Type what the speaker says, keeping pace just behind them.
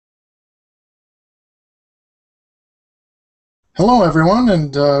Hello, everyone,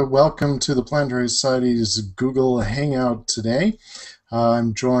 and welcome to the Planetary Society's Google Hangout today.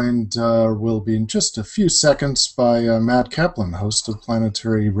 I'm joined, will be in just a few seconds, by Matt Kaplan, host of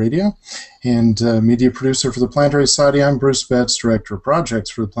Planetary Radio and media producer for the Planetary Society. I'm Bruce Betts, Director of Projects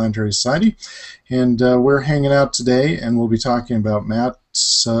for the Planetary Society, and we're hanging out today, and we'll be talking about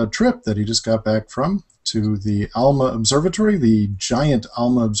Matt's trip that he just got back from to the ALMA Observatory, the giant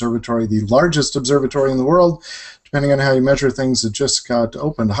ALMA Observatory, the largest observatory in the world, depending on how you measure things. It just got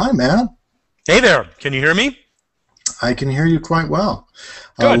opened. Hi, Matt. Hey there. Can you hear me? I can hear you quite well.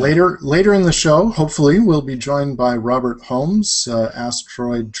 Good. Later in the show, hopefully, we'll be joined by Robert Holmes,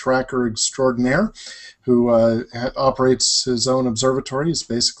 asteroid tracker extraordinaire, who operates his own observatory. He's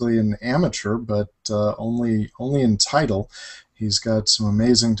basically an amateur, but only in title. He's got some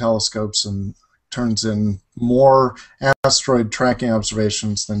amazing telescopes and turns in more asteroid tracking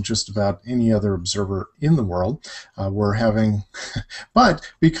observations than just about any other observer in the world.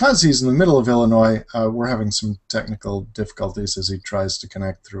 But because he's in the middle of Illinois, we're having some technical difficulties as he tries to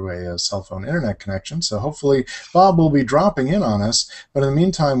connect through a cell phone internet connection. So hopefully Bob will be dropping in on us. But in the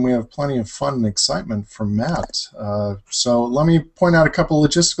meantime, we have plenty of fun and excitement from Matt. So let me point out a couple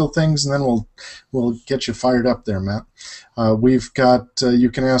logistical things, and then we'll get you fired up there, Matt. We've got,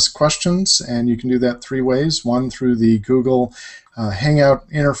 you can ask questions, and you can do that three ways. One, through the Google Hangout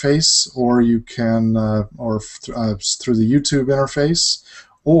interface, or you can, through the YouTube interface,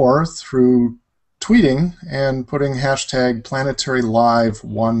 or through tweeting and putting hashtag Planetary Live,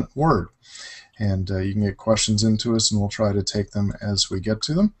 one word. And you can get questions into us, and we'll try to take them as we get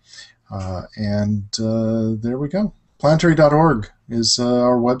to them. There we go. Planetary.org is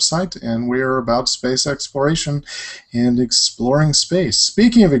our website, and we're about space exploration and exploring space.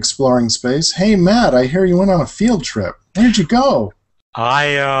 Speaking of exploring space, hey, Matt, I hear you went on a field trip. Where'd you go?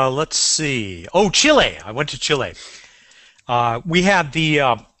 Let's see. Oh, Chile. I went to Chile. We had the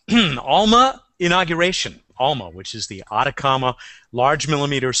ALMA inauguration. ALMA, which is the Atacama Large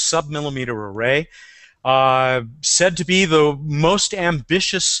Millimeter Submillimeter Array, said to be the most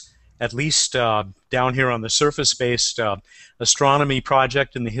ambitious, at least down here on the surface-based astronomy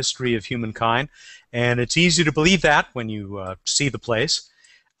project in the history of humankind. And it's easy to believe that when you see the place.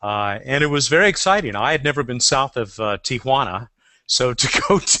 And it was very exciting. I had never been south of Tijuana, so to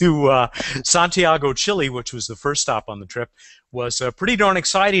go to Santiago, Chile, which was the first stop on the trip, was pretty darn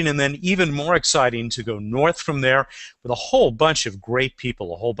exciting. And then even more exciting to go north from there with a whole bunch of great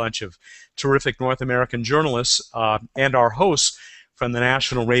people, a whole bunch of terrific North American journalists and our hosts from the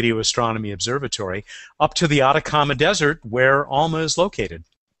National Radio Astronomy Observatory up to the Atacama Desert, where ALMA is located.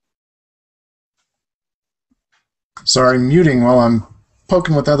 Sorry, muting while I'm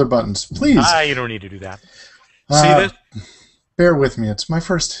poking with other buttons. Please. You don't need to do that. See this? Bear with me. It's my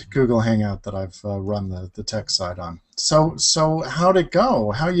first Google Hangout that I've run the tech side on. So how'd it go?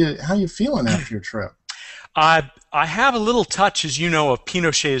 How you feeling after your trip? I have a little touch, as you know, of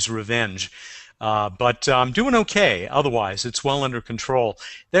Pinochet's revenge. But I'm doing okay. Otherwise, it's well under control.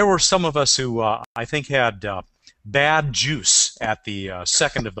 There were some of us who I think had bad juice at the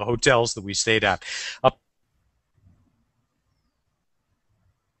second of the hotels that we stayed at.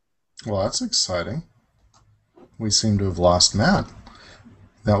 Well, that's exciting. We seem to have lost Matt.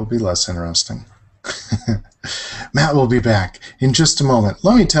 That will be less interesting. Matt will be back in just a moment.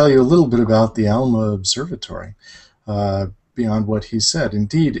 Let me tell you a little bit about the ALMA Observatory. Beyond what he said.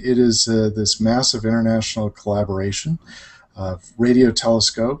 Indeed, it is this massive international collaboration of radio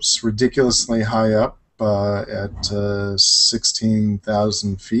telescopes, ridiculously high up at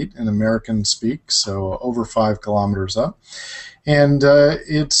 16,000 feet in American speak, so over 5 kilometers up. And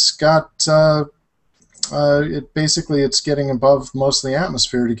it's got, it's getting above most of the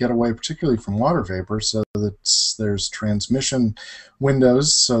atmosphere to get away particularly from water vapor, so that there's transmission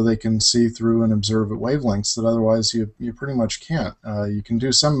windows so they can see through and observe at wavelengths that otherwise you pretty much can't. You can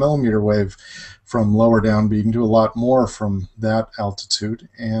do some millimeter wave from lower down, but you can do a lot more from that altitude,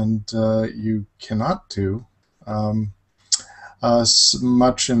 and you cannot do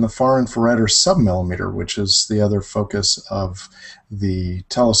much in the far infrared or submillimeter, which is the other focus of the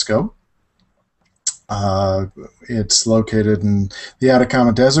telescope. It's located in the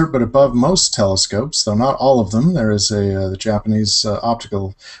Atacama Desert, but above most telescopes, though not all of them. There is the Japanese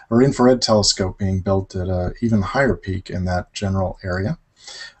optical or infrared telescope being built at an even higher peak in that general area.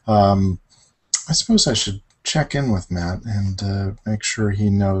 I suppose I should check in with Matt and make sure he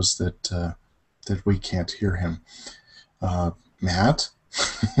knows that we can't hear him. Matt?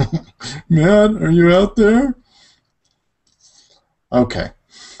 Matt, are you out there? Okay.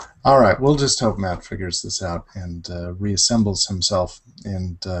 All right, we'll just hope Matt figures this out and reassembles himself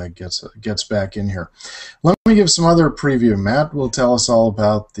and gets back in here. Let me give some other preview. Matt will tell us all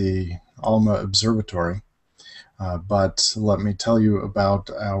about the ALMA Observatory, but let me tell you about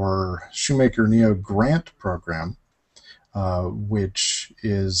our Shoemaker Neo grant program, which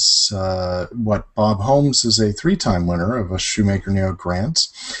is what Bob Holmes is a 3-time winner of a Shoemaker Neo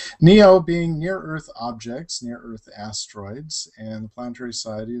grants. NEO being near-Earth objects, near-Earth asteroids, and the Planetary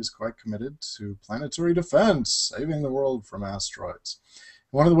Society is quite committed to planetary defense, saving the world from asteroids.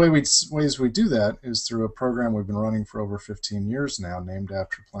 One of the ways we do that is through a program we've been running for over 15 years now, named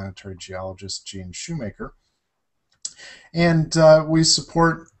after planetary geologist Gene Shoemaker. And we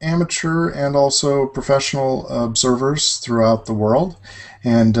support amateur and also professional observers throughout the world.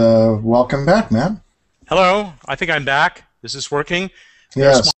 And welcome back, Matt. Hello, I think I'm back. Is this working?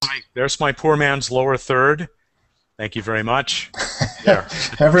 Yes. There's my poor man's lower third. Thank you very much. There.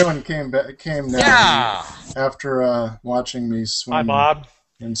 Everyone came down after watching me Hi, swim Bob.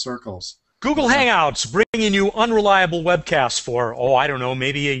 in circles. Google Hangouts bringing you unreliable webcasts for, I don't know,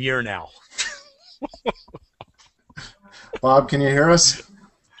 maybe a year now. Bob, can you hear us?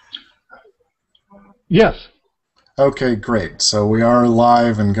 Yes. Okay, great. So we are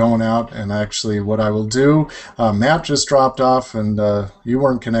live and going out, and actually what I will do, Matt just dropped off and you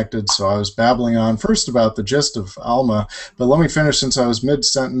weren't connected, so I was babbling on first about the gist of ALMA, but let me finish since I was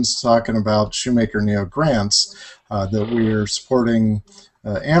mid-sentence talking about Shoemaker Neo grants that we are supporting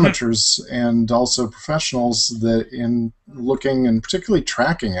amateurs and also professionals that in looking and particularly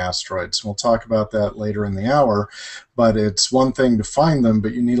tracking asteroids. We'll talk about that later in the hour, but it's one thing to find them,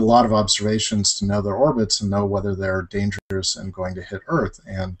 but you need a lot of observations to know their orbits and know whether they're dangerous and going to hit Earth.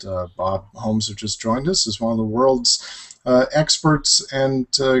 And Bob Holmes, who just joined us, is one of the world's experts and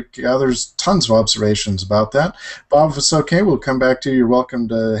gathers tons of observations about that. Bob, if it's okay, we'll come back to you. You're welcome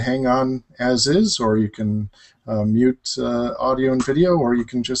to hang on as is, or you can mute audio and video, or you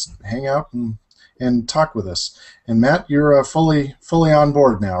can just hang out and talk with us. And Matt, you're fully on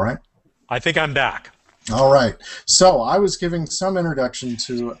board now, right? I think I'm back. All right. So I was giving some introduction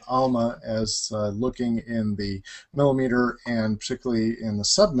to ALMA as looking in the millimeter and particularly in the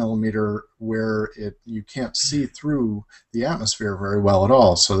submillimeter where you can't see through the atmosphere very well at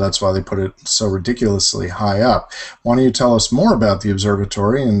all. So that's why they put it so ridiculously high up. Why don't you tell us more about the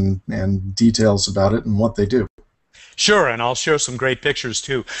observatory and details about it and what they do? Sure, and I'll show some great pictures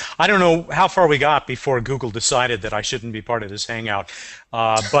too. I don't know how far we got before Google decided that I shouldn't be part of this hangout,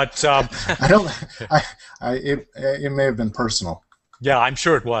 but I don't. It may have been personal. Yeah, I'm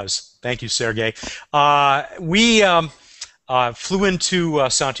sure it was. Thank you, Sergey. We flew into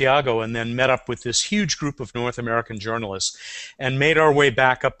Santiago and then met up with this huge group of North American journalists and made our way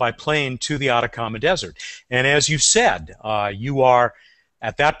back up by plane to the Atacama Desert. And as you said, you are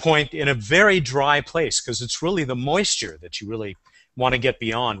at that point in a very dry place because it's really the moisture that you really want to get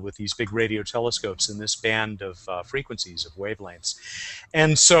beyond with these big radio telescopes in this band of frequencies, of wavelengths.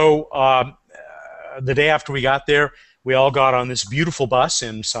 And so the day after we got there, we all got on this beautiful bus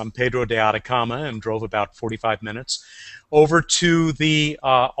in San Pedro de Atacama and drove about 45 minutes over to the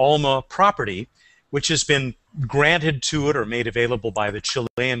ALMA property, which has been granted to it or made available by the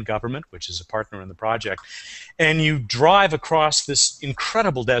Chilean government, which is a partner in the project. And you drive across this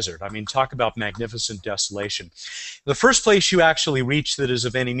incredible desert. I mean, talk about magnificent desolation. The first place you actually reach that is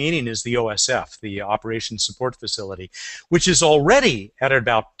of any meaning is the OSF, the Operations Support Facility, which is already at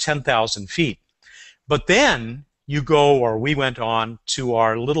about 10,000 feet. But then you go, or we went on, to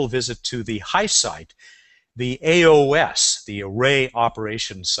our little visit to the high site, the AOS, the Array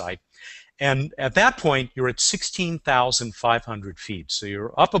Operations Site. And at that point, you're at 16,500 feet. So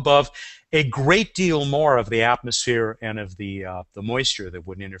you're up above a great deal more of the atmosphere and of the moisture that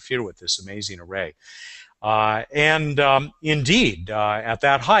would interfere with this amazing array. Indeed, at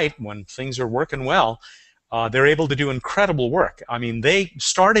that height, when things are working well, they're able to do incredible work. I mean, they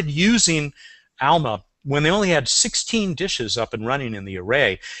started using ALMA when they only had 16 dishes up and running in the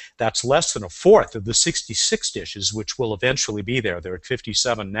array. That's less than a fourth of the 66 dishes, which will eventually be there. They're at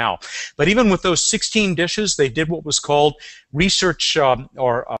 57 now. But even with those 16 dishes, they did what was called research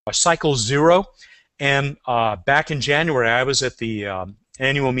or cycle zero. And back in January, I was at the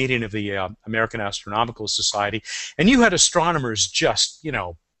annual meeting of the American Astronomical Society, and you had astronomers just,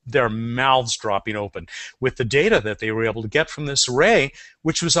 their mouths dropping open with the data that they were able to get from this array,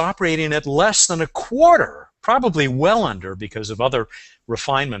 which was operating at less than a quarter, probably well under, because of other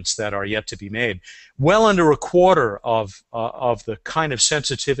refinements that are yet to be made, well under a quarter of the kind of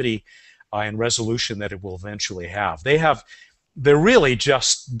sensitivity and resolution that it will eventually have. They have they're really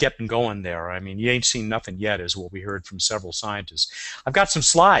just getting going there. I mean, you ain't seen nothing yet, is what we heard from several scientists. I've got some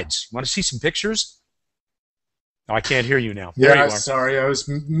slides. You want to see some pictures? Oh, I can't hear you now. There Yeah, you are. sorry, I was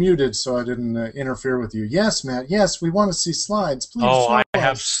muted so I didn't interfere with you. Yes, Matt, yes, we want to see slides. Please Oh, show I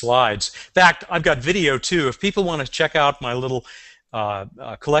have us. slides. In fact, I've got video too. If people want to check out my little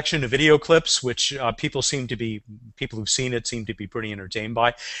collection of video clips, which people who've seen it seem to be pretty entertained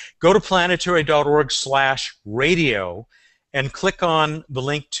by, go to planetary.org/radio and click on the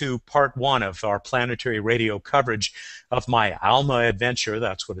link to part 1 of our planetary radio coverage of my ALMA adventure.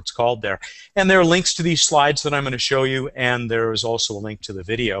 That's what it's called there. And there are links to these slides that I'm going to show you, and there is also a link to the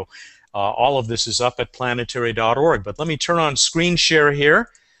video. All of this is up at planetary.org. But let me turn on screen share here,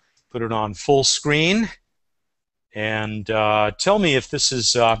 put it on full screen, and tell me if this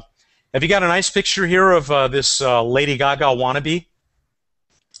is... have you got a nice picture here of this Lady Gaga wannabe?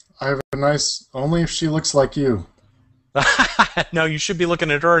 I have a nice, only if she looks like you. No, you should be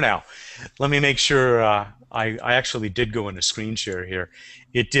looking at her now. Let me make sure I actually did go into screen share here.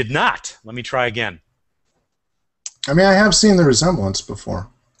 It did not. Let me try again. I mean, I have seen the resemblance before.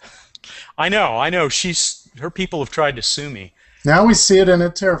 I know. Her people have tried to sue me. Now we see it and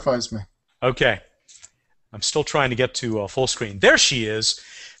it terrifies me. Okay. I'm still trying to get to full screen. There she is.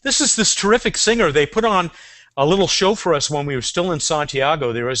 This is this terrific singer. They put on a little show for us when we were still in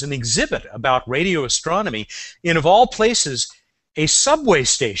Santiago. There was an exhibit about radio astronomy in, of all places, a subway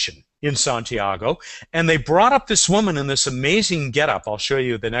station in Santiago, and they brought up this woman in this amazing getup. I'll show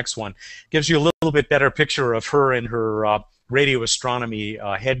you the next one. Gives you a little bit better picture of her in her radio astronomy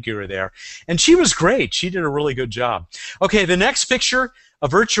headgear there. And she was great. She did a really good job. Okay, the next picture,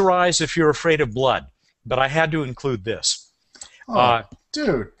 avert your eyes if you're afraid of blood. But I had to include this. Oh,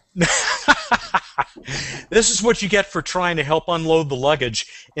 dude. This is what you get for trying to help unload the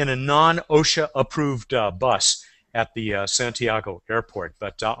luggage in a non-OSHA approved bus at the Santiago airport.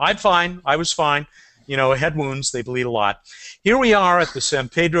 But I'm fine. I was fine. You know, head wounds, they bleed a lot. Here we are at the San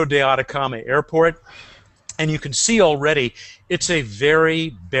Pedro de Atacama airport, and you can see already it's a very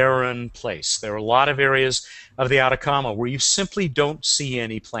barren place. There are a lot of areas of the Atacama where you simply don't see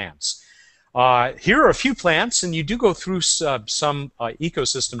any plants. Here are a few plants, and you do go through some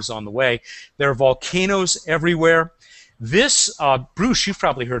ecosystems on the way. There are volcanoes everywhere. This, Bruce, you've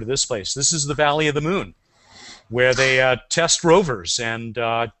probably heard of this place. This is the Valley of the Moon, where they test rovers and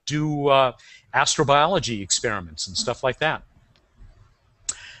do astrobiology experiments and stuff like that.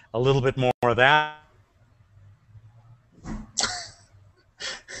 A little bit more of that.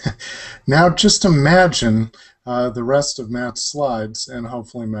 Now just imagine the rest of Matt's slides, and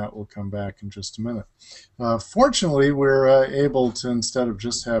hopefully Matt will come back in just a minute. Fortunately, we're able to, instead of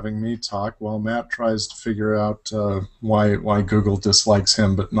just having me talk, while Matt tries to figure out why Google dislikes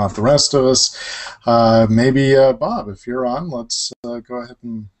him but not the rest of us, maybe Bob, if you're on, let's go ahead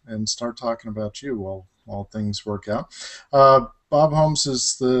and start talking about you while things work out. Bob Holmes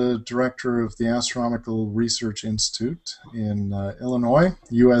is the director of the Astronomical Research Institute in Illinois,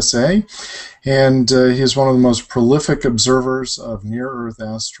 USA, and he is one of the most prolific observers of near-Earth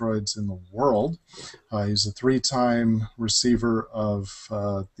asteroids in the world. He's a 3-time receiver of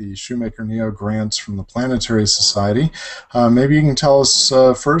the Shoemaker-Neo grants from the Planetary Society. Maybe you can tell us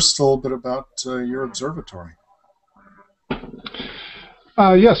first a little bit about your observatory.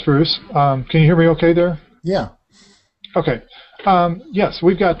 Yes, Bruce. Can you hear me okay there? Yeah. Okay. Yes,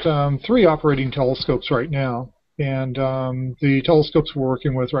 we've got 3 operating telescopes right now, and the telescopes we're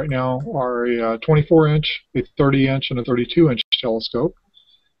working with right now are a 24-inch, a 30-inch, and a 32-inch telescope.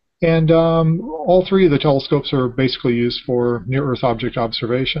 And all 3 of the telescopes are basically used for near-Earth object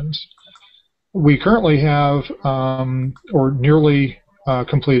observations. We currently have, or nearly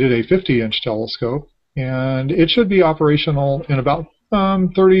completed, a 50-inch telescope, and it should be operational in about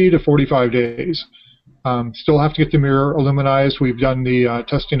 30 to 45 days. Still have to get the mirror illuminized. We've done the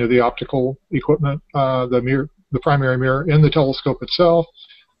testing of the optical equipment, the primary mirror in the telescope itself,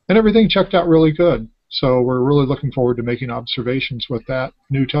 and everything checked out really good. So we're really looking forward to making observations with that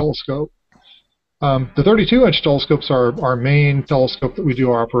new telescope. The 32-inch telescopes are our main telescope that we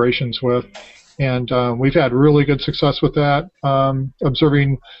do our operations with, and we've had really good success with that,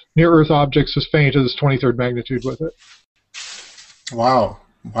 observing near-Earth objects as faint as 23rd magnitude with it. Wow.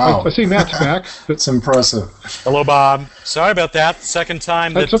 Wow. I see Matt's back. That's impressive. Hello, Bob. Sorry about that. Second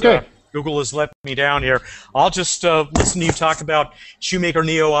time that okay. Google has let me down here. I'll just listen to you talk about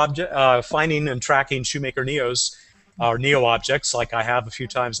Shoemaker-Neo finding and tracking Shoemaker-Neos, or Neo objects, like I have a few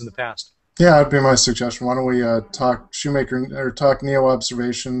times in the past. Yeah, that'd be my suggestion. Why don't we talk talk Neo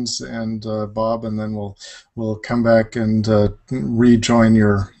observations and Bob, and then we'll come back and rejoin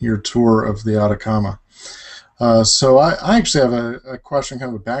your tour of the Atacama. So I actually have a question,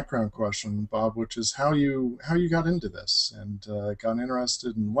 kind of a background question, Bob, which is how you got into this and got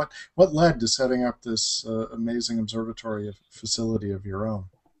interested in what led to setting up this amazing observatory facility of your own.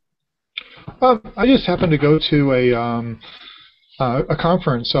 I just happened to go to a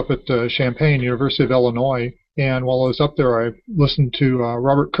conference up at Champaign, University of Illinois, and while I was up there, I listened to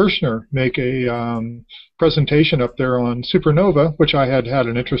Robert Kirshner make a presentation up there on supernova, which I had had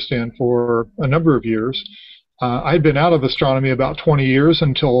an interest in for a number of years. I'd been out of astronomy about 20 years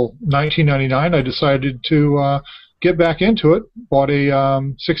until 1999. I decided to get back into it, bought a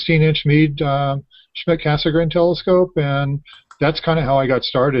 16-inch Meade Schmidt-Cassegrain telescope, and that's kind of how I got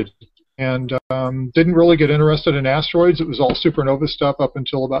started. And didn't really get interested in asteroids. It was all supernova stuff up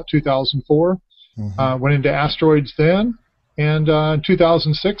until about 2004. Went into asteroids then, and in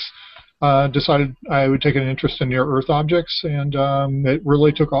 2006 decided I would take an interest in near-Earth objects, and it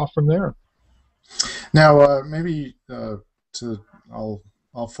really took off from there. Now, maybe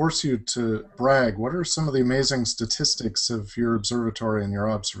I'll force you to brag. What are some of the amazing statistics of your observatory and your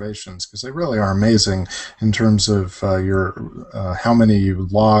observations? Because they really are amazing in terms of how many you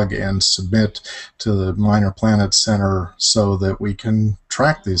log and submit to the Minor Planet Center so that we can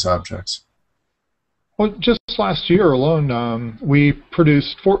track these objects. Well, just last year alone, we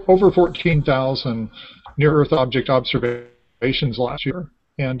produced over 14,000 near-Earth object observations last year,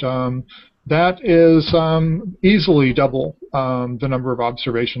 and that is easily double the number of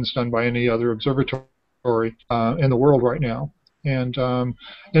observations done by any other observatory in the world right now. And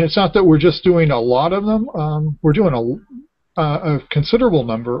it's not that we're just doing a lot of them. We're doing a considerable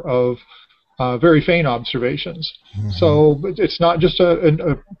number of very faint observations. So it's not just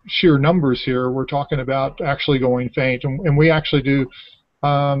a sheer numbers here. We're talking about actually going faint, and we actually do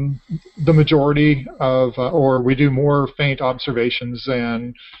the majority of, or we do more faint observations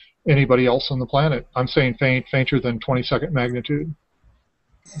than anybody else on the planet. I'm saying fainter than 22nd magnitude.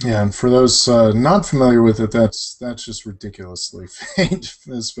 Yeah, and for those not familiar with it, that's just ridiculously faint,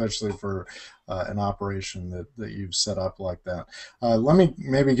 especially for an operation that you've set up like that. Let me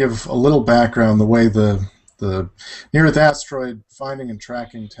maybe give a little background the way the near-Earth asteroid finding and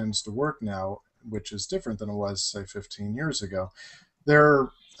tracking tends to work now, which is different than it was, say, 15 years ago. There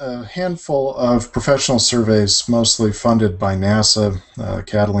are a handful of professional surveys, mostly funded by NASA,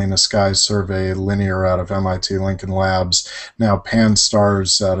 Catalina Sky Survey, Linear out of MIT Lincoln Labs, now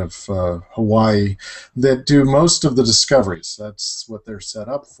Pan-STARRS out of Hawaii, that do most of the discoveries. That's what they're set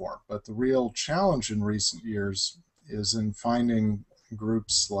up for. But the real challenge in recent years is in finding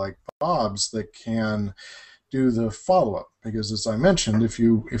groups like Bob's that can do the follow-up, because as I mentioned, if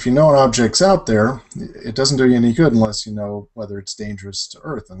you know an object's out there, it doesn't do you any good unless you know whether it's dangerous to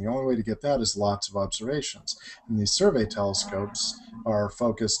Earth, and the only way to get that is lots of observations. And these survey telescopes are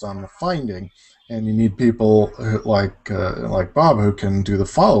focused on the finding, and you need people like Bob who can do the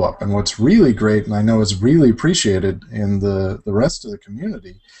follow-up. And what's really great, and I know is really appreciated in the rest of the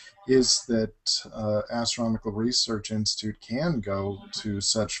community, is that Astronomical Research Institute can go to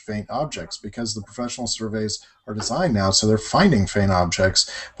such faint objects, because the professional surveys are designed now so they're finding faint objects,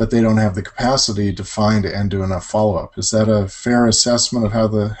 but they don't have the capacity to find and do enough follow-up. Is that a fair assessment of how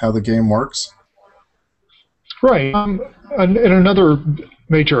the game works? Right. And another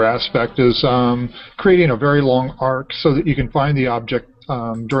major aspect is creating a very long arc so that you can find the object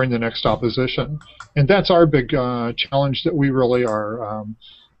during the next opposition. And that's our big challenge that we really are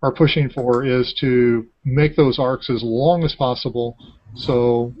pushing for, is to make those arcs as long as possible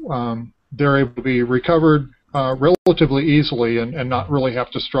so they're able to be recovered relatively easily and not really have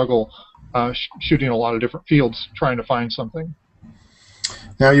to struggle shooting a lot of different fields trying to find something.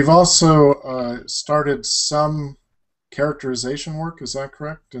 Now, you've also started some characterization work, is that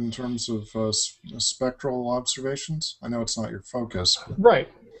correct, in terms of spectral observations? I know it's not your focus. But... Right.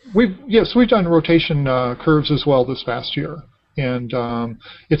 We've done rotation curves as well this past year. And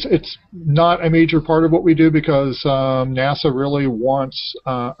it's not a major part of what we do, because NASA really wants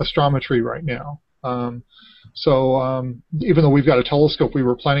astrometry right now. So even though we've got a telescope, we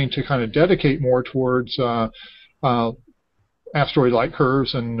were planning to kind of dedicate more towards asteroid light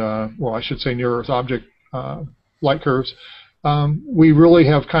curves and, well, I should say near-Earth object light curves. We really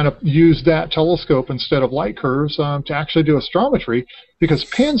have kind of used that telescope instead of light curves to actually do astrometry, because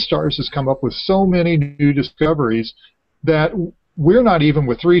Pan-STARRS has come up with so many new discoveries that we're not even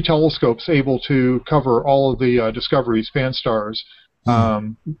with 3 telescopes able to cover all of the discoveries Pan-STARRS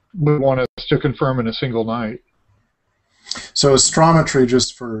would want us to confirm in a single night. So astrometry,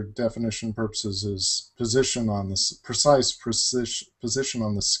 just for definition purposes, is position on the precise position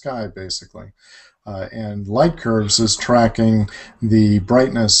on the sky, basically. and light curves is tracking the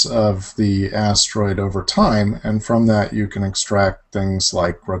brightness of the asteroid over time, and from that you can extract things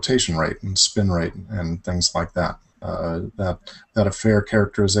like rotation rate and spin rate and things like that. That a fair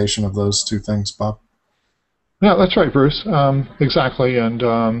characterization of those two things, Bob? Yeah, that's right, Bruce. Exactly. And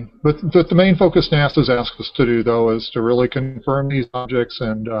but the main focus NASA's asked us to do, though, is to really confirm these objects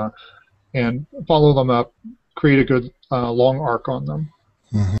and follow them up, create a good long arc on them.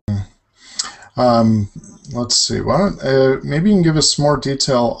 Mm-hmm. Let's see. Why don't maybe you can give us more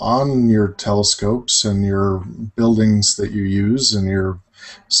detail on your telescopes and your buildings that you use and your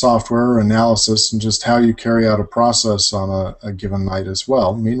software analysis and just how you carry out a process on a given night as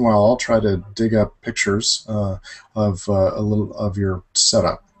well. Meanwhile, I'll try to dig up pictures of a little of your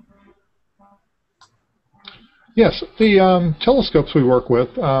setup. Yes, the telescopes we work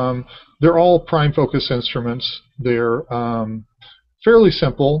with, they're all prime focus instruments. They're fairly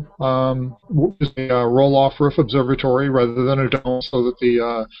simple. It's a roll-off roof observatory rather than a dome, so that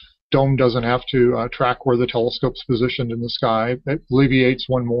the dome doesn't have to track where the telescope's positioned in the sky. It alleviates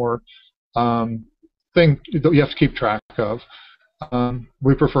one more thing that you have to keep track of.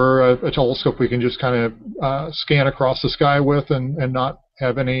 We prefer a telescope we can just kind of scan across the sky with and not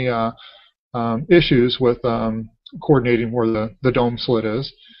have any issues with coordinating where the dome slit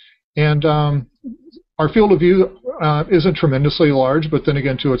is. And our field of view isn't tremendously large, but then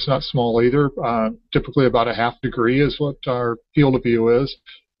again, too, it's not small either. Typically about a ½ degree is what our field of view is.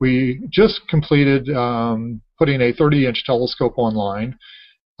 We just completed putting a 30-inch telescope online,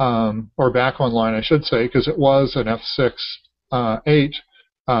 or back online, I should say, because it was an f6.8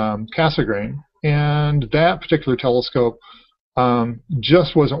 Cassegrain. And that particular telescope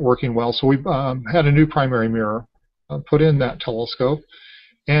just wasn't working well, so we had a new primary mirror put in that telescope.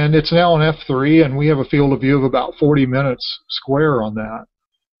 And it's now an f3, and we have a field of view of about 40 minutes square on that.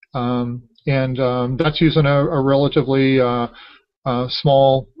 That's using a relatively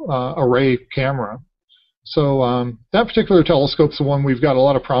small array camera. So that particular telescope's the one we've got a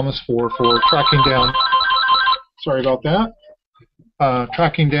lot of promise for tracking down, sorry about that,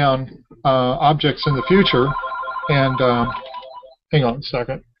 tracking down objects in the future. And hang on a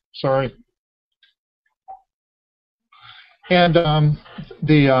second, sorry. And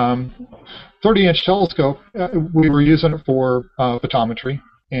the 30-inch telescope, we were using it for photometry.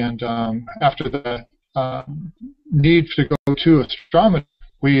 And after the need to go to astrometry,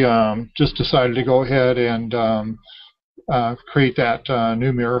 we just decided to go ahead and create that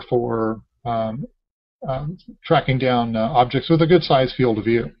new mirror for tracking down objects with a good size field of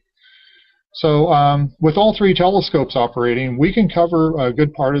view. So with all three telescopes operating, we can cover a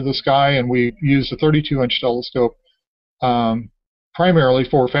good part of the sky, and we use the 32-inch telescope primarily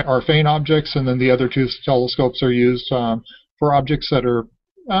for our faint objects, and then the other two telescopes are used for objects that are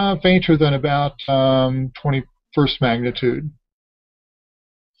fainter than about 21st magnitude.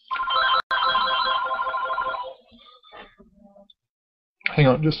 Hang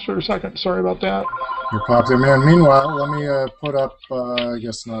on just for a second, sorry about that. You're popular, man. Meanwhile, let me put up, I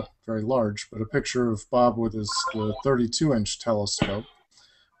guess not very large, but a picture of Bob with the 32-inch telescope.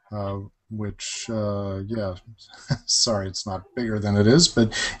 Which, yeah, sorry, it's not bigger than it is,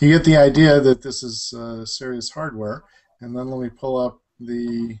 but you get the idea that this is serious hardware. And then let me pull up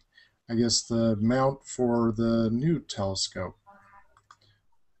I guess, the mount for the new telescope.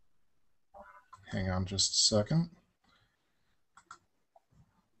 Hang on just a second.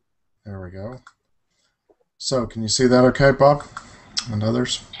 There we go. So, can you see that okay, Bob? And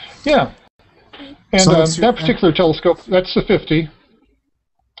others? Yeah. And so that particular telescope, that's the 50.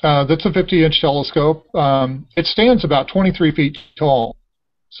 That's a 50-inch telescope. It stands about 23 feet tall,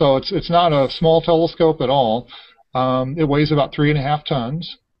 so it's not a small telescope at all. It weighs about 3.5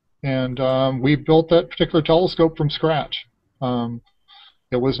 tons, and we built that particular telescope from scratch.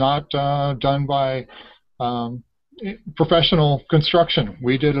 It was not done by professional construction.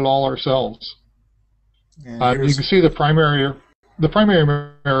 We did it all ourselves. You can see the primary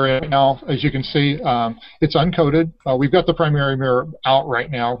mirror right now, as you can see, it's uncoated. We've got the primary mirror out right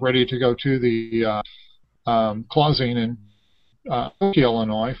now, ready to go to the Clausine in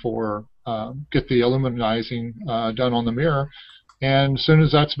Illinois for get the aluminizing done on the mirror. And as soon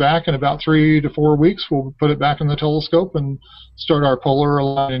as that's back, in about 3 to 4 weeks, we'll put it back in the telescope and start our polar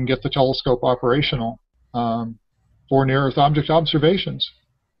align and get the telescope operational for near-Earth object observations.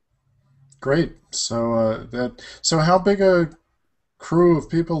 Great. So so how big a crew of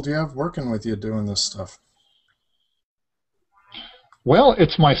people do you have working with you doing this stuff? Well,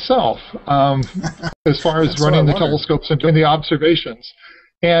 it's myself as far as running the telescopes and doing the observations.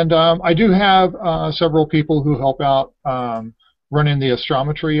 And I do have several people who help out running the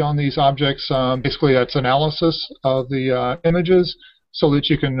astrometry on these objects. Basically, that's analysis of the images so that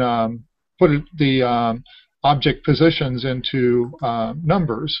you can put the object positions into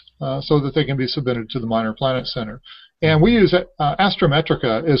numbers so that they can be submitted to the Minor Planet Center. And we use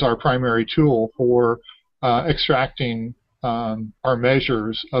Astrometrica as our primary tool for extracting our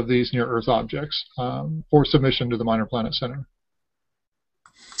measures of these near-Earth objects for submission to the Minor Planet Center.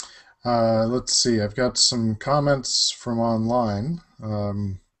 Let's see, I've got some comments from online.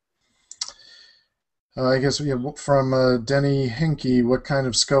 I guess from Denny Hinke, what kind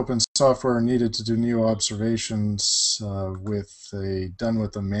of scope and software are needed to do new observations done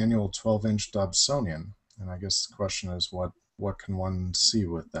with a manual 12-inch Dobsonian? And I guess the question is, what can one see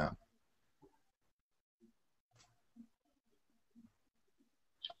with that?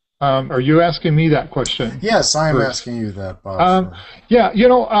 Are you asking me that question? Yes, I am asking you that, Bob. Yeah,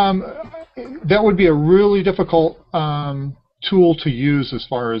 that would be a really difficult tool to use as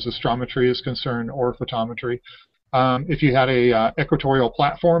far as astrometry is concerned, or photometry. If you had a equatorial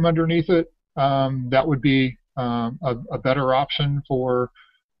platform underneath it, that would be a better option for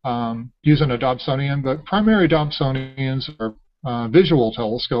using a Dobsonian. But primary Dobsonians are visual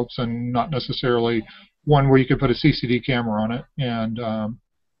telescopes and not necessarily one where you could put a CCD camera on it and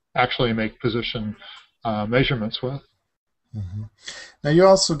actually make position measurements with. Mm-hmm. Now, you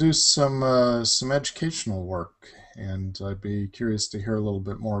also do some educational work, and I'd be curious to hear a little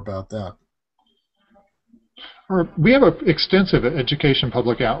bit more about that. We have an extensive education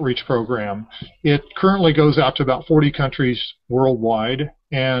public outreach program. It currently goes out to about 40 countries worldwide,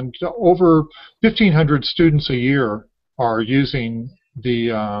 and over 1,500 students a year are using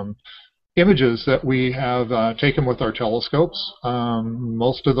the images that we have taken with our telescopes.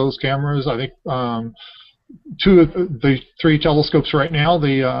 Most of those cameras, I think, two of the three telescopes right now,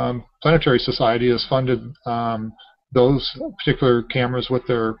 the Planetary Society has funded those particular cameras with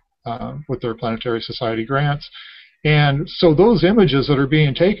their Planetary Society grants. And so those images that are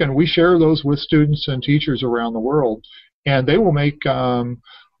being taken, we share those with students and teachers around the world, and they will make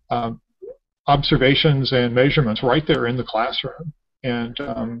observations and measurements right there in the classroom. And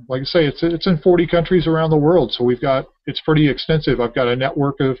like I say, it's in 40 countries around the world, so it's pretty extensive. I've got a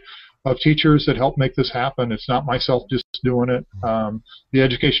network of teachers that help make this happen. It's not myself just doing it. The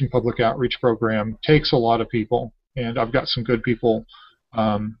Education Public Outreach Program takes a lot of people, and I've got some good people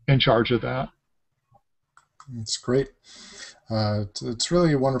in charge of that. That's great. It's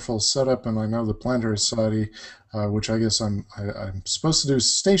really a wonderful setup, and I know the Planetary Society, which I guess I'm supposed to do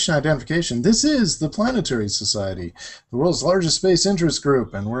station identification. This is the Planetary Society, the world's largest space interest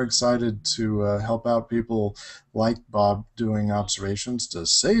group, and we're excited to help out people like Bob doing observations to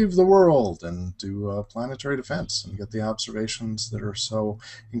save the world and do planetary defense and get the observations that are so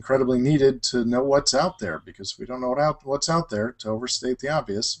incredibly needed to know what's out there, because if we don't know what's out there, to overstate the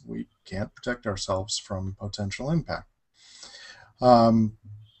obvious, we can't protect ourselves from potential impact.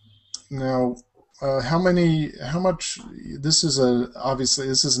 Now, how much, obviously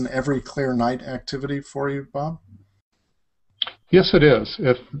this is an every clear night activity for you, Bob? Yes, it is.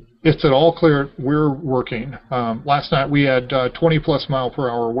 If it's at all clear, we're working. Last night we had 20+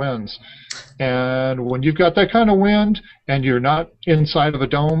 mile-per-hour winds. And when you've got that kind of wind and you're not inside of a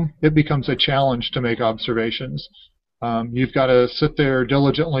dome, it becomes a challenge to make observations. You've got to sit there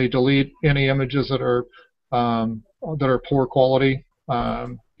diligently, delete any images that are poor quality.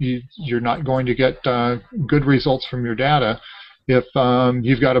 You're not going to get good results from your data if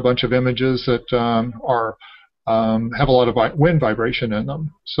you've got a bunch of images that have a lot of wind vibration in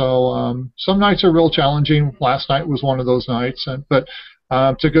them. So some nights are real challenging. Last night was one of those nights, but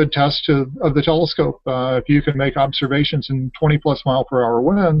it's a good test of the telescope. If you can make observations in 20+ mile-per-hour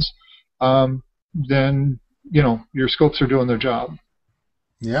winds, then your scopes are doing their job.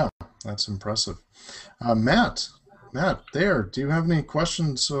 Yeah, that's impressive. Matt, do you have any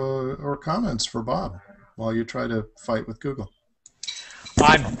questions or comments for Bob while you try to fight with Google?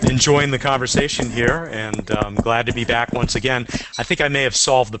 I'm enjoying the conversation here, and I'm glad to be back once again. I think I may have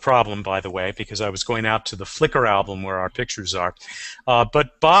solved the problem, by the way, because I was going out to the Flickr album where our pictures are.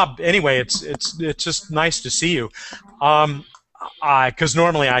 But Bob, anyway, it's just nice to see you. Because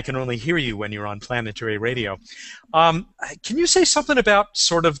normally I can only hear you when you're on planetary radio. Can you say something about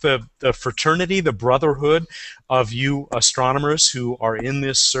sort of the fraternity, the brotherhood of you astronomers who are in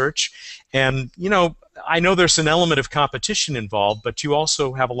this search? And, I know there's an element of competition involved, but you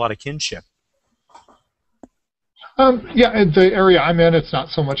also have a lot of kinship. Yeah, in the area I'm in, it's not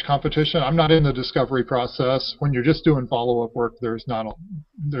so much competition. I'm not in the discovery process. When you're just doing follow-up work, there's not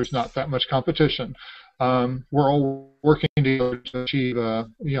that much competition. We're all working together to achieve a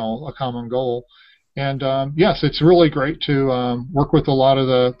common goal, And yes, it's really great to work with a lot of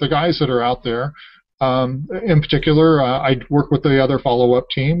the guys that are out there. In particular, I work with the other follow-up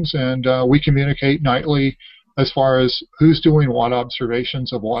teams, and we communicate nightly as far as who's doing what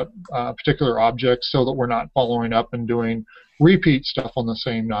observations of what particular objects, so that we're not following up and doing repeat stuff on the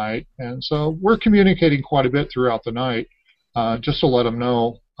same night. And so we're communicating quite a bit throughout the night, just to let them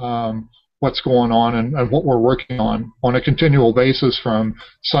know what's going on and what we're working on a continual basis from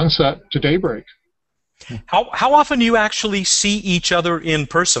sunset to daybreak. How often do you actually see each other in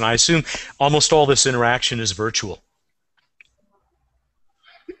person? I assume almost all this interaction is virtual.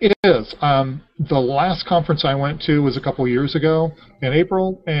 It is. The last conference I went to was a couple years ago in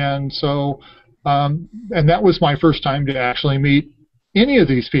April, and so and that was my first time to actually meet any of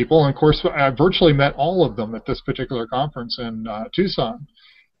these people. And of course, I virtually met all of them at this particular conference in Tucson.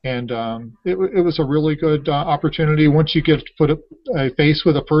 And it was a really good opportunity. Once you get to put a face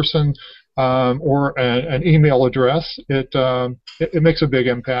with a person or an email address, it makes a big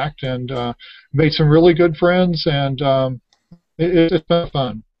impact, and made some really good friends, and it's been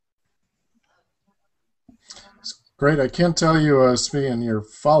fun. Great. I can't tell you, speaking your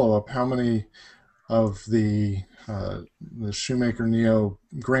follow-up, how many of the Shoemaker Neo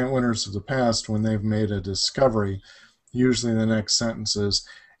grant winners of the past, when they've made a discovery, usually the next sentence is,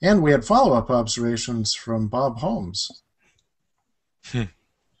 and we had follow-up observations from Bob Holmes. Yeah,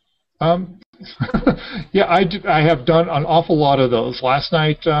 I have done an awful lot of those. Last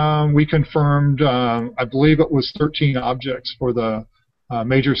night we confirmed, I believe it was 13 objects for the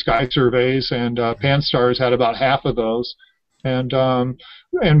major sky surveys, and Pan-STARRS had about half of those. And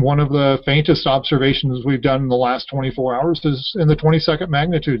one of the faintest observations we've done in the last 24 hours is in the 22nd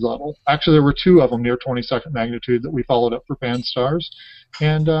magnitude level. Actually, there were two of them near 22nd magnitude that we followed up for Pan-STARRS.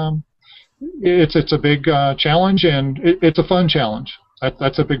 And it's a big challenge, and it's a fun challenge.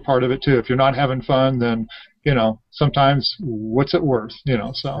 That's a big part of it too. If you're not having fun, then sometimes what's it worth?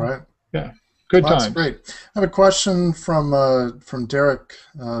 So right. Yeah, good well, times. That's great. I have a question from Derek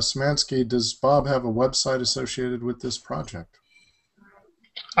Szymanski. Does Bob have a website associated with this project?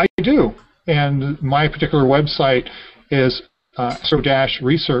 I do, and my particular website is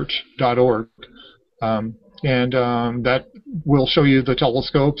astro-research.org. And that will show you the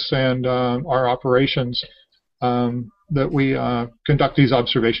telescopes and our operations that we conduct these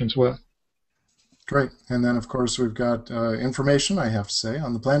observations with. Great. And then, of course, we've got information, I have to say,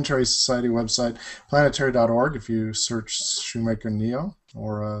 on the Planetary Society website, planetary.org. If you search Shoemaker Neo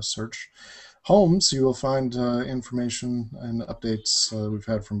or search Holmes, you will find information and updates we've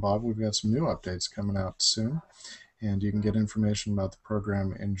had from Bob. We've got some new updates coming out soon. And you can get information about the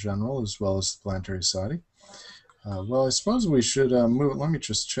program in general, as well as the Planetary Society. Well, I suppose we should move. Let me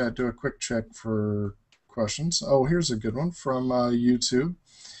just do a quick check for questions. Oh, here's a good one from YouTube,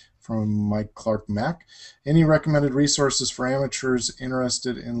 from Mike Clark Mack. Any recommended resources for amateurs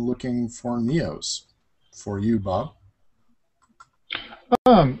interested in looking for NEOs? For you, Bob.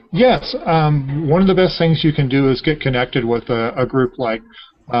 Yes. One of the best things you can do is get connected with a group like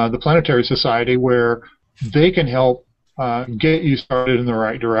the Planetary Society, where they can help get you started in the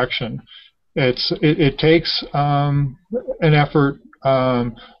right direction. It takes an effort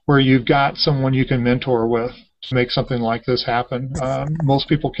where you've got someone you can mentor with to make something like this happen. Most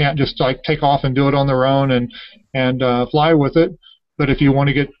people can't just take off and do it on their own and fly with it. But if you want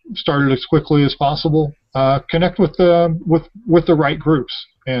to get started as quickly as possible, connect with the right groups.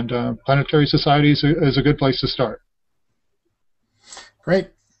 And Planetary Society is a good place to start. Great.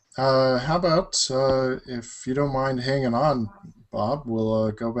 How about, if you don't mind hanging on, Bob,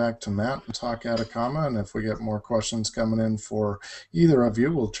 we'll go back to Matt and talk Atacama, and if we get more questions coming in for either of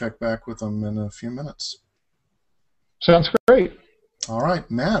you, we'll check back with them in a few minutes. Sounds great. All right,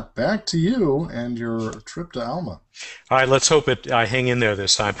 Matt, back to you and your trip to ALMA. All right, let's hope I hang in there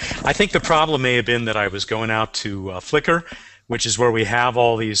this time. I think the problem may have been that I was going out to Flickr, which is where we have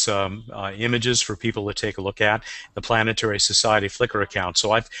all these images for people to take a look at, the Planetary Society Flickr account.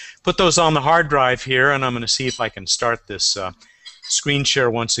 So I've put those on the hard drive here, and I'm going to see if I can start this screen share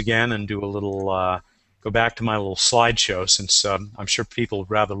once again and do a little, go back to my little slideshow, since I'm sure people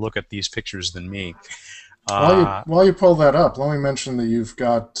would rather look at these pictures than me. While you pull that up, let me mention that you've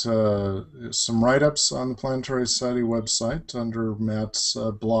got some write-ups on the Planetary Society website under Matt's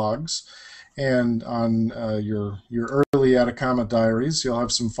blogs. And on your early Atacama diaries, you'll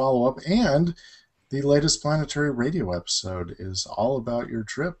have some follow-up, and the latest Planetary Radio episode is all about your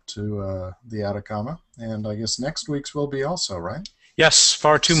trip to the Atacama, and I guess next week's will be also, right? Yes,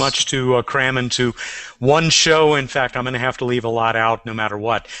 far too much to cram into one show. In fact, I'm going to have to leave a lot out no matter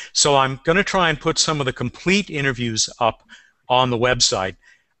what. So I'm going to try and put some of the complete interviews up on the website.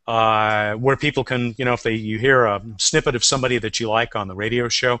 where people can, if you hear a snippet of somebody that you like on the radio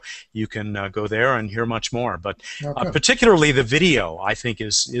show, you can go there and hear much more. But Okay. particularly the video, I think,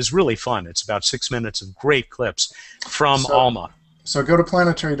 is really fun. It's about 6 minutes of great clips from ALMA. So go to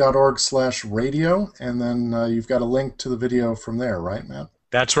planetary.org/radio, and then you've got a link to the video from there, right, Matt?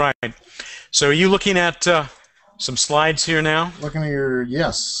 That's right. So are you looking at some slides here now? Looking at your,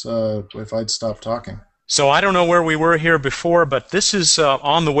 yes, if I'd stop talking. So I don't know where we were here before, but this is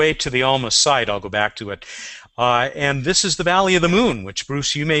on the way to the ALMA site. I'll go back to it. And this is the Valley of the Moon, which,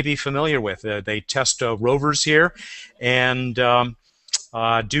 Bruce, you may be familiar with. They test rovers here and do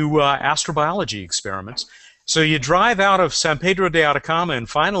astrobiology experiments. So you drive out of San Pedro de Atacama, and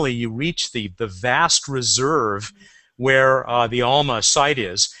finally you reach the vast reserve where the ALMA site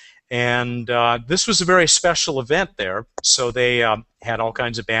is. And this was a very special event there, so they had all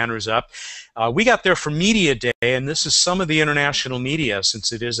kinds of banners up. We got there for Media Day, and this is some of the international media,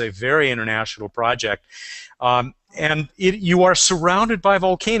 since it is a very international project. And you are surrounded by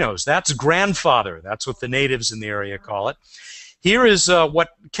volcanoes. That's grandfather. That's what the natives in the area call it. Here is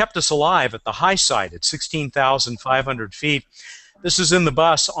what kept us alive at the high side at 16,500 feet. This is in the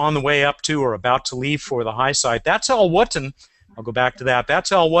bus on the way up to or about to leave for the high side. That's Al Wotton. I'll go back to that.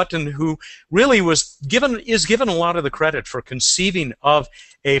 That's Al Wotton, who really is given a lot of the credit for conceiving of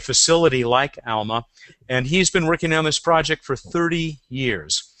a facility like ALMA, and he's been working on this project for 30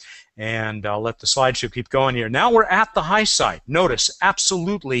 years. And I'll let the slideshow keep going here. Now we're at the high side. Notice,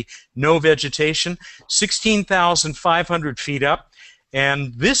 absolutely no vegetation, 16,500 feet up,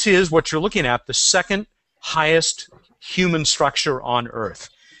 and this is what you're looking at, the second highest human structure on Earth,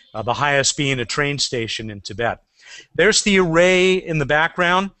 the highest being a train station in Tibet. There's the array in the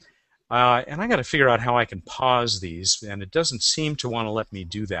background, and I got to figure out how I can pause these, and it doesn't seem to want to let me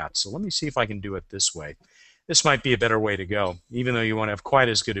do that. So let me see if I can do it this way. This might be a better way to go, even though you want to have quite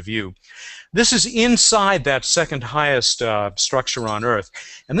as good a view. This is inside that second highest structure on Earth,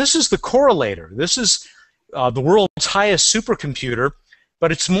 and this is the correlator. This is the world's highest supercomputer.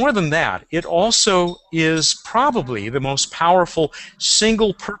 But it's more than that. It also is probably the most powerful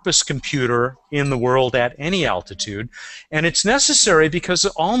single-purpose computer in the world at any altitude. And it's necessary because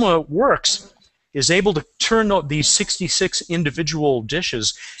ALMA works, is able to turn these 66 individual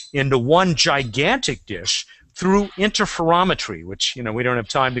dishes into one gigantic dish through interferometry, which we don't have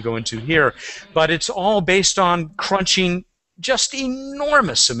time to go into here. But it's all based on crunching just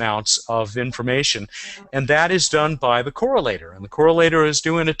enormous amounts of information, and that is done by the correlator. And the correlator is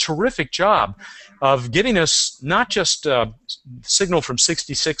doing a terrific job of giving us not just signal from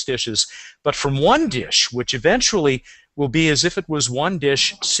 66 dishes, but from one dish, which eventually will be as if it was one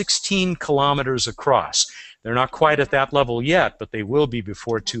dish 16 kilometers across. They're not quite at that level yet, but they will be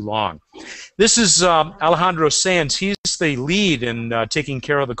before too long. This is Alejandro Sanz. He's the lead in taking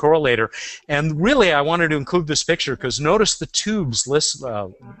care of the correlator. And really, I wanted to include this picture because notice the tubes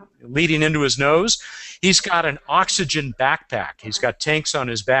leading into his nose. He's got an oxygen backpack. He's got tanks on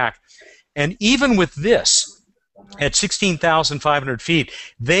his back. And even with this, at 16,500 feet,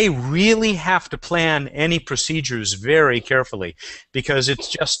 they really have to plan any procedures very carefully because it's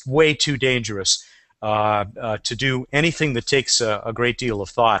just way too dangerous to do anything that takes a great deal of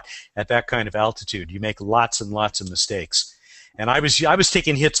thought at that kind of altitude. You make lots and lots of mistakes. And I was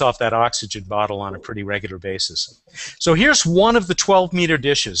taking hits off that oxygen bottle on a pretty regular basis. So here's one of the 12-meter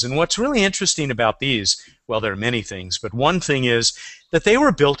dishes. And what's really interesting about these, well, there are many things, but one thing is that they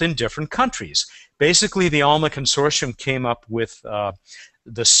were built in different countries. Basically, the ALMA consortium came up with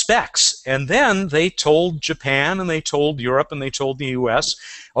the specs, and then they told Japan and they told Europe and they told the US,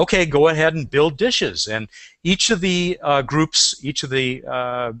 okay, go ahead and build dishes. And each of the groups, each of the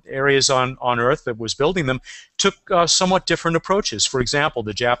areas on Earth that was building them took somewhat different approaches. For example,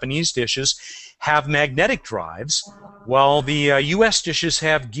 the Japanese dishes have magnetic drives, while the US dishes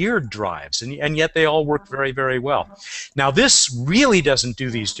have geared drives, and yet they all work very, very well. Now, this really doesn't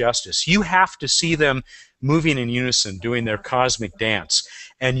do these justice. You have to see them moving in unison, doing their cosmic dance.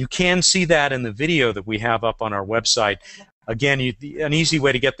 And you can see that in the video that we have up on our website. Again, an easy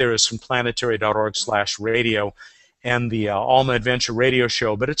way to get there is from planetary.org/radio and the ALMA Adventure Radio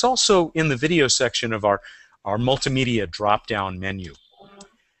Show, but it's also in the video section of our multimedia drop-down menu.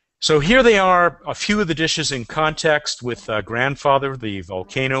 So here they are, a few of the dishes in context with Grandfather, the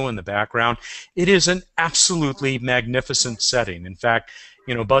volcano in the background. It is an absolutely magnificent setting. In fact,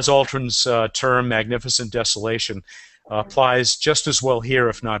 Buzz Aldrin's term, magnificent desolation, applies just as well here,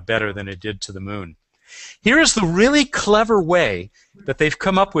 if not better, than it did to the moon. Here is the really clever way that they've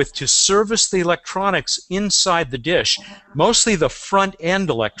come up with to service the electronics inside the dish, mostly the front-end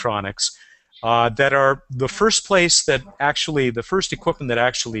electronics, that are the first place that actually, the first equipment that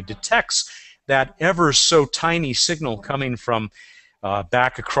actually detects that ever so tiny signal coming from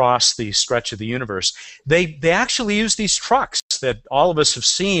back across the stretch of the universe. They actually use these trucks that all of us have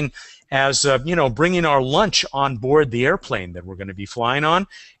seen as bringing our lunch on board the airplane that we're going to be flying on.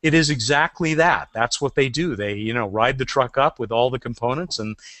 It is exactly that. That's what they do. They ride the truck up with all the components,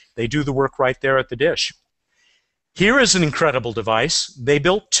 and they do the work right there at the dish. Here is an incredible device. They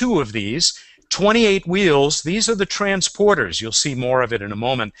built 2 of these. 28 wheels. These are the transporters. You'll see more of it in a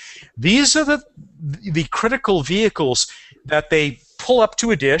moment. These are the critical vehicles that they pull up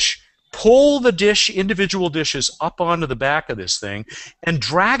to a dish, pull the dish, individual dishes, up onto the back of this thing, and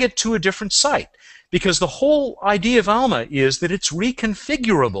drag it to a different site. Because the whole idea of ALMA is that it's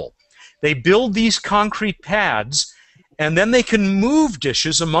reconfigurable. They build these concrete pads, and then they can move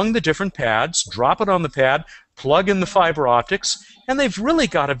dishes among the different pads, drop it on the pad, plug in the fiber optics, and they've really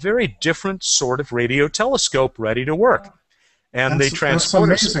got a very different sort of radio telescope ready to work. And they transport.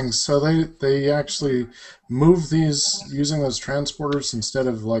 That's amazing. So they actually move these using those transporters instead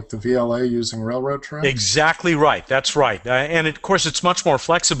of like the VLA using railroad tracks? Exactly right. That's right. And of course, it's much more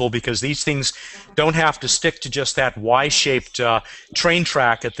flexible because these things don't have to stick to just that Y-shaped train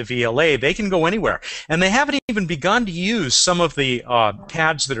track at the VLA. They can go anywhere. And they haven't even begun to use some of the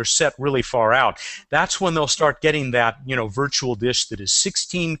pads that are set really far out. That's when they'll start getting that virtual dish that is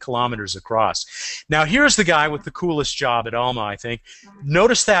 16 kilometers across. Now, here's the guy with the coolest job at ALMA, I think.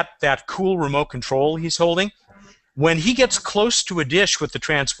 Notice that cool remote control he's holding. When he gets close to a dish with the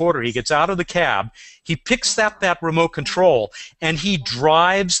transporter, he gets out of the cab, he picks that remote control, and he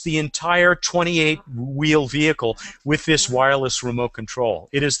drives the entire 28-wheel vehicle with this wireless remote control.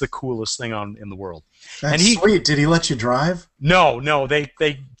 It is the coolest thing in the world. That's sweet. Did he let you drive? No, they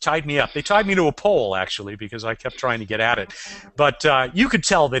tied me up. They tied me to a pole, actually, because I kept trying to get at it. But you could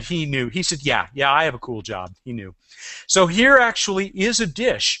tell that he knew. He said, yeah, I have a cool job. He knew. So here actually is a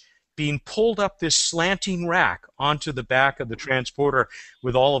dish being pulled up this slanting rack onto the back of the transporter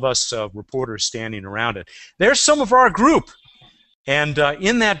with all of us reporters standing around it. There's some of our group. And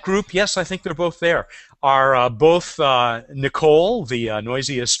in that group, yes, I think they're both there, are both Nicole, the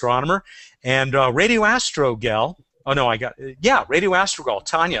noisy astronomer, and Radio Astro gal. Oh, no, Radio Astro gal,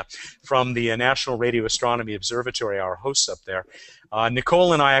 Tanya, from the National Radio Astronomy Observatory, our hosts up there.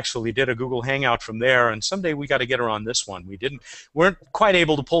 Nicole and I actually did a Google Hangout from there, and someday we got to get her on this one. We weren't quite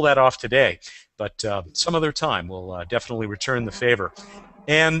able to pull that off today, but some other time we'll definitely return the favor.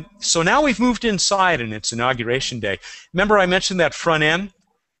 And so now we've moved inside, and it's Inauguration Day. Remember I mentioned that front end?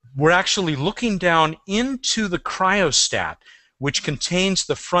 We're actually looking down into the cryostat, which contains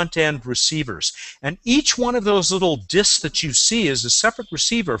the front-end receivers. And each one of those little discs that you see is a separate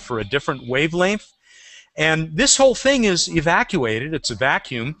receiver for a different wavelength. And this whole thing is evacuated. It's a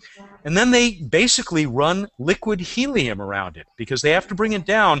vacuum. And then they basically run liquid helium around it because they have to bring it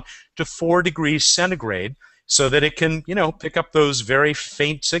down to 4 degrees centigrade so that it can, pick up those very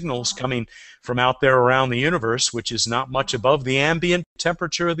faint signals coming from out there around the universe, which is not much above the ambient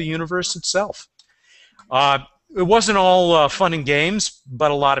temperature of the universe itself. It wasn't all fun and games,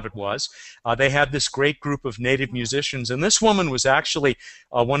 but a lot of it was. They had this great group of native musicians, and this woman was actually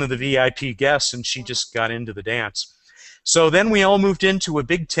one of the VIP guests, and she just got into the dance. So then we all moved into a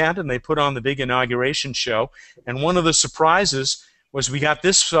big tent, and they put on the big inauguration show, and one of the surprises was we got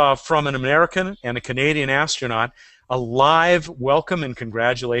this from an American and a Canadian astronaut, a live welcome and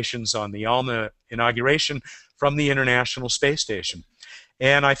congratulations on the ALMA inauguration from the International Space Station.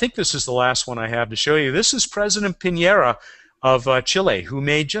 And I think this is the last one I have to show you. This is President Piñera of Chile, who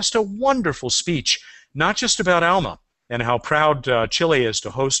made just a wonderful speech, not just about ALMA and how proud Chile is to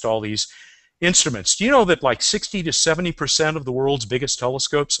host all these instruments. Do you know that like 60 to 70% of the world's biggest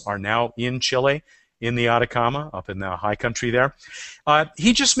telescopes are now in Chile, in the Atacama, up in the high country there?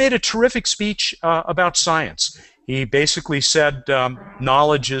 He just made a terrific speech about science. He basically said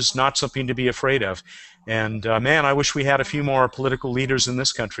knowledge is not something to be afraid of. And man, I wish we had a few more political leaders in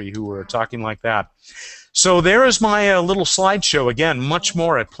this country who were talking like that. So there is my little slideshow. Again, much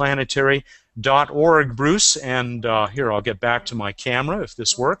more at planetary.org, Bruce. And here, I'll get back to my camera if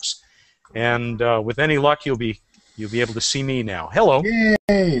this works. And with any luck, you'll be able to see me now. Hello.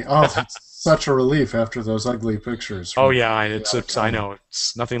 Yay! Oh, that's such a relief after those ugly pictures. Oh yeah, I know.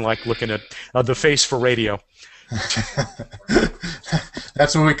 It's nothing like looking at the face for radio.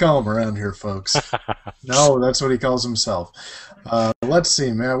 That's what we call him around here, folks. No, that's what he calls himself. Let's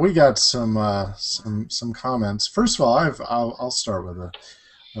see, man. We got some comments. First of all, I'll start with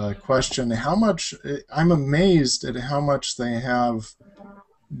a question. How much? I'm amazed at how much they have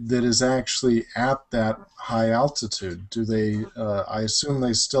that is actually at that high altitude? Do they? I assume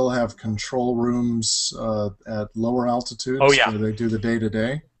they still have control rooms at lower Oh altitudes yeah. where they do the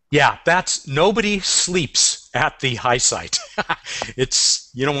day-to-day. Yeah, that's nobody sleeps at the high site. It's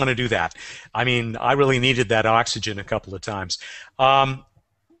you don't want to do that. I mean, I really needed that oxygen a couple of times. Um,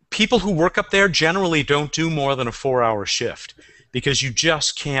 People who work up there generally don't do more than a 4-hour shift because you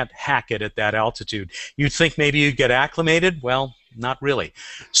just can't hack it at that altitude. You'd think maybe you'd get acclimated. Well, not really.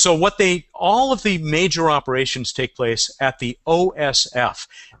 So all of the major operations take place at the OSF,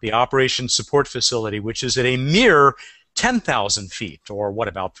 the Operations Support Facility, which is at a mere 10,000 feet, or what,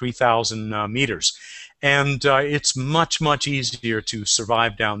 about 3,000 meters. And it's much, much easier to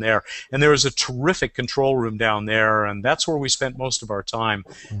survive down there. And there is a terrific control room down there, and that's where we spent most of our time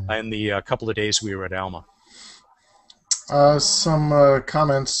in the couple of days we were at ALMA. Some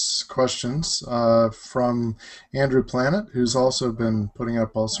comments, questions from Andrew Planet, who's also been putting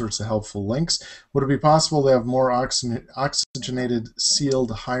up all sorts of helpful links. Would it be possible to have more oxygenated, sealed,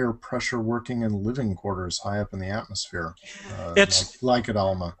 higher pressure working in living quarters high up in the atmosphere, like at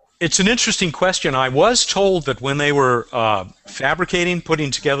ALMA? It's an interesting question. I was told that when they were putting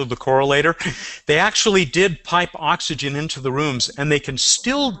together the correlator, they actually did pipe oxygen into the rooms, and they can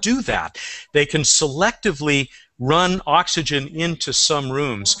still do that. They can selectively run oxygen into some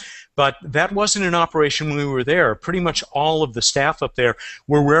rooms, but that wasn't in operation when we were there. Pretty much all of the staff up there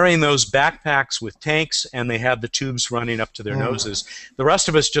were wearing those backpacks with tanks, and they had the tubes running up to their noses. The rest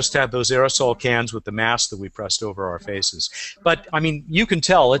of us just had those aerosol cans with the mask that we pressed over our faces. But I mean, you can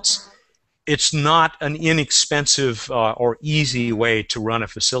tell it's not an inexpensive or easy way to run a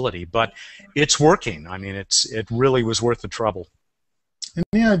facility, but it's working. I mean, it really was worth the trouble.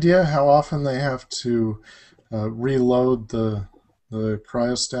 Any idea how often they have to reload the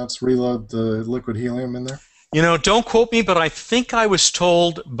cryostats, reload the liquid helium in there? You know, don't quote me, but I think I was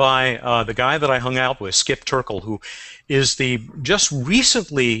told by the guy that I hung out with, Skip Turkle, who is the just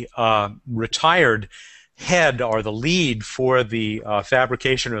recently retired head or the lead for the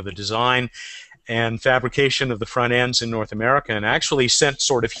fabrication or the design and fabrication of the front ends in North America, and actually sent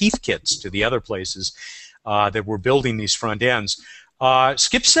sort of Heath kits to the other places that were building these front ends.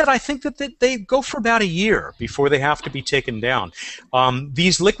 Skip said, I think that they go for about a year before they have to be taken down.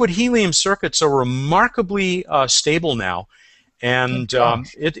 These liquid helium circuits are remarkably stable now, and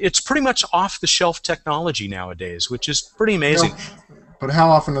it's pretty much off-the-shelf technology nowadays, which is pretty amazing. But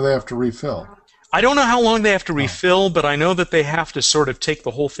how often do they have to refill? I don't know how long they have to refill, but I know that they have to sort of take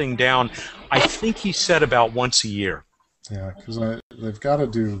the whole thing down. I think he said about once a year. Yeah, because they've got to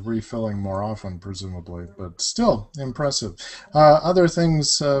do refilling more often, presumably, but still impressive. Other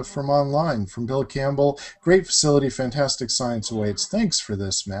things from online, from Bill Campbell. Great facility, fantastic science awaits. Thanks for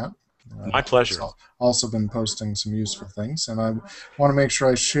this, Matt. My pleasure. Also been posting some useful things, and I want to make sure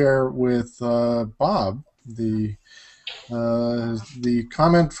I share with Bob the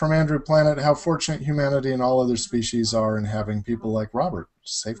comment from Andrew Planet, how fortunate humanity and all other species are in having people like Robert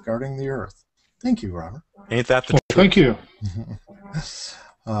safeguarding the Earth. Thank you, Robert. Ain't that the truth? Thank you.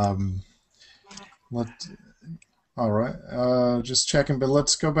 All right. Just checking, but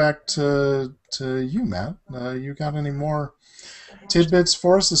let's go back to you, Matt. You got any more tidbits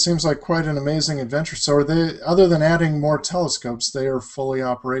for us? It seems like quite an amazing adventure. So are they, other than adding more telescopes, they are fully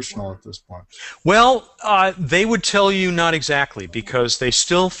operational at this point? Well, they would tell you not exactly, because they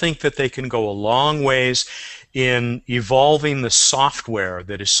still think that they can go a long ways in evolving the software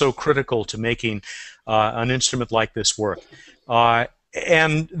that is so critical to making an instrument like this work.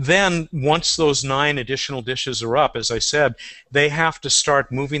 And then once those 9 additional dishes are up, as I said, they have to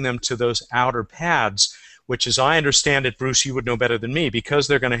start moving them to those outer pads, which, as I understand it, Bruce, you would know better than me, because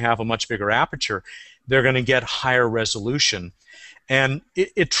they're going to have a much bigger aperture, they're going to get higher resolution. And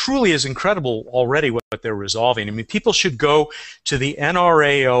it truly is incredible already what they're resolving. I mean, people should go to the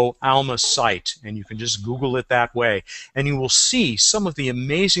NRAO ALMA site, and you can just Google it that way, and you will see some of the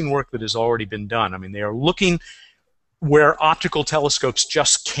amazing work that has already been done. I mean, they are looking where optical telescopes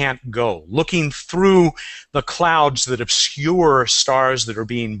just can't go, looking through the clouds that obscure stars that are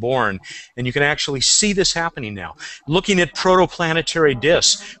being born. And you can actually see this happening now. Looking at protoplanetary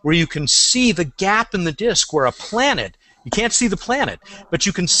disks, where you can see the gap in the disk where a planet, you can't see the planet, but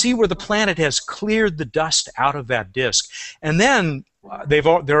you can see where the planet has cleared the dust out of that disk. And then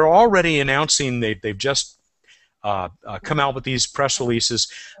they're already announcing, they've just come out with these press releases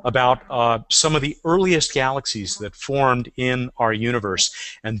about some of the earliest galaxies that formed in our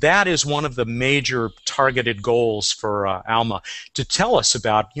universe. And that is one of the major targeted goals for ALMA, to tell us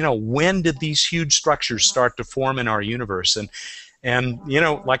about, you know, when did these huge structures start to form in our universe. And And,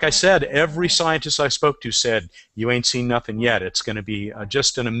 like I said, every scientist I spoke to said, you ain't seen nothing yet. It's going to be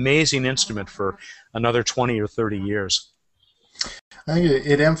just an amazing instrument for another 20 or 30 years. I think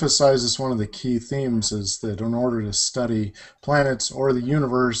it emphasizes one of the key themes is that in order to study planets or the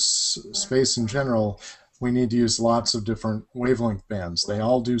universe, space in general, we need to use lots of different wavelength bands. They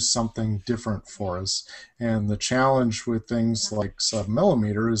all do something different for us. And the challenge with things like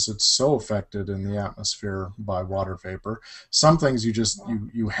submillimeter is it's so affected in the atmosphere by water vapor. Some things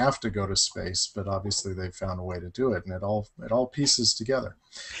you have to go to space, but obviously they found a way to do it, and it all pieces together.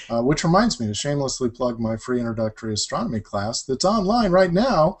 Which reminds me to shamelessly plug my free introductory astronomy class that's online right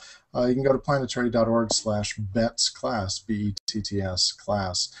now. You can go to planetary.org/Betts class, BETTS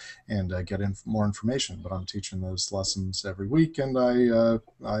class, and get more information. But I'm teaching those lessons every week, and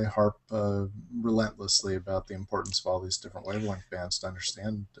I harp relentlessly about the importance of all these different wavelength bands to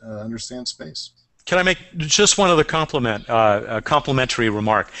understand space. Can I make just one other complimentary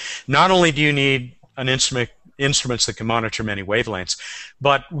remark? Not only do you need an instruments that can monitor many wavelengths,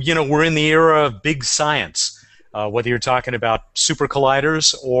 but we're in the era of big science. Whether you're talking about super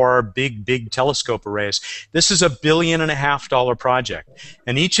colliders or big telescope arrays. This is $1.5 billion project.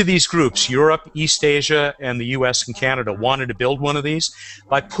 And each of these groups, Europe, East Asia, and the US and Canada, wanted to build one of these.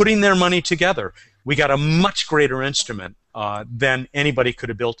 By putting their money together, we got a much greater instrument than anybody could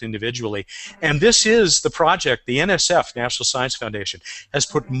have built individually. And this is the project, the NSF, National Science Foundation, has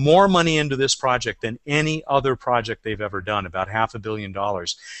put more money into this project than any other project they've ever done, about $500 million.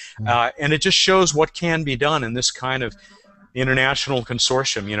 And it just shows what can be done in this kind of international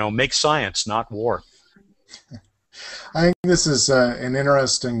consortium. Make science, not war. I think this is an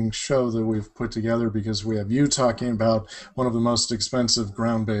interesting show that we've put together because we have you talking about one of the most expensive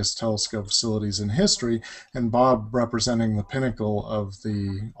ground-based telescope facilities in history, and Bob representing the pinnacle of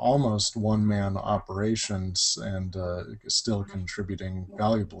the almost one-man operations and still contributing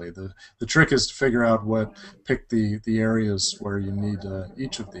valuably. The trick is to figure out pick the areas where you need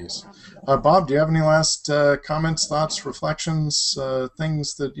each of these. Bob, do you have any last comments, thoughts, reflections,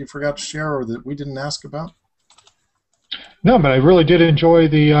 things that you forgot to share or that we didn't ask about? No, but I really did enjoy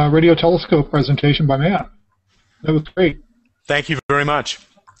the radio telescope presentation by Matt. That was great. Thank you very much.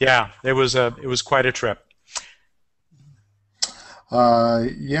 Yeah, it was quite a trip.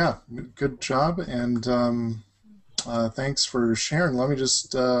 Yeah, good job, and thanks for sharing. Let me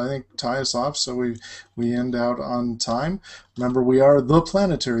just I think tie us off so we end out on time. Remember, we are the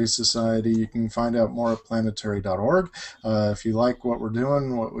Planetary Society. You can find out more at planetary.org. If you like what we're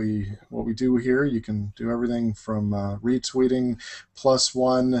doing, what we do here, you can do everything from retweeting,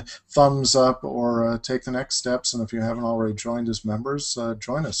 +1, thumbs up, or take the next steps. And if you haven't already joined as members,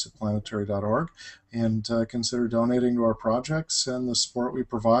 join us at planetary.org and consider donating to our projects and the support we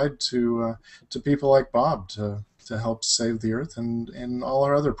provide to people like Bob to help save the Earth, and in all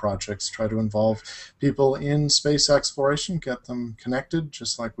our other projects try to involve people in space exploration, get them connected,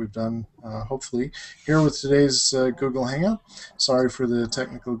 just like we've done, hopefully, here with today's Google Hangout. Sorry for the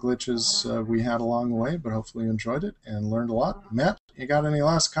technical glitches we had along the way, but hopefully you enjoyed it and learned a lot. Matt, you got any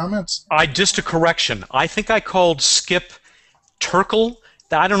last comments? Just a correction. I think I called Skip Turkle.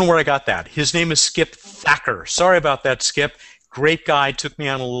 I don't know where I got that. His name is Skip Thacker. Sorry about that, Skip. Great guy, took me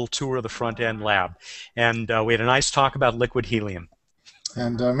on a little tour of the front-end lab. And we had a nice talk about liquid helium.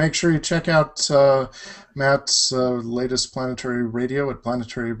 And make sure you check out Matt's latest planetary radio at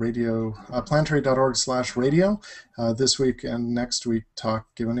planetary.org/radio. This week and next week,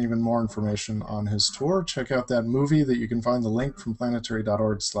 giving even more information on his tour. Check out that movie that you can find the link from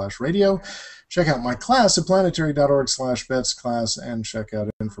planetary.org/radio. Check out my class at planetary.org/Betts class, and check out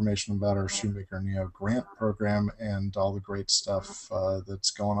information about our Shoemaker Neo grant program and all the great stuff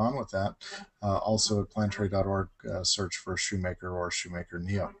that's going on with that. Also at planetary.org, search for Shoemaker or Shoemaker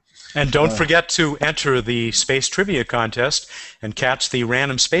Neo. And don't forget to enter the Space Trivia Contest and catch the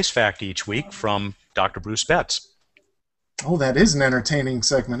random space fact each week from Dr. Bruce Betts. Oh, that is an entertaining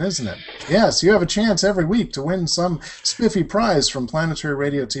segment, isn't it? Yes, you have a chance every week to win some spiffy prize, from Planetary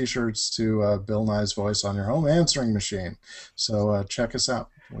Radio T-shirts to Bill Nye's voice on your home answering machine. So check us out.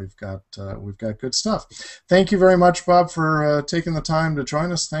 We've got good stuff. Thank you very much, Bob, for taking the time to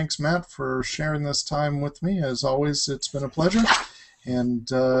join us. Thanks, Matt, for sharing this time with me. As always, it's been a pleasure. And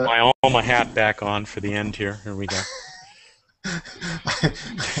my ALMA hat back on for the end here. Here we go. I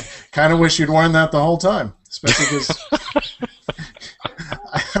kind of wish you'd worn that the whole time, especially because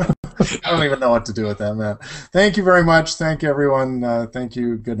I don't even know what to do with that, man. Thank you very much. Thank you, everyone. Thank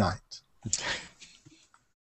you. Good night.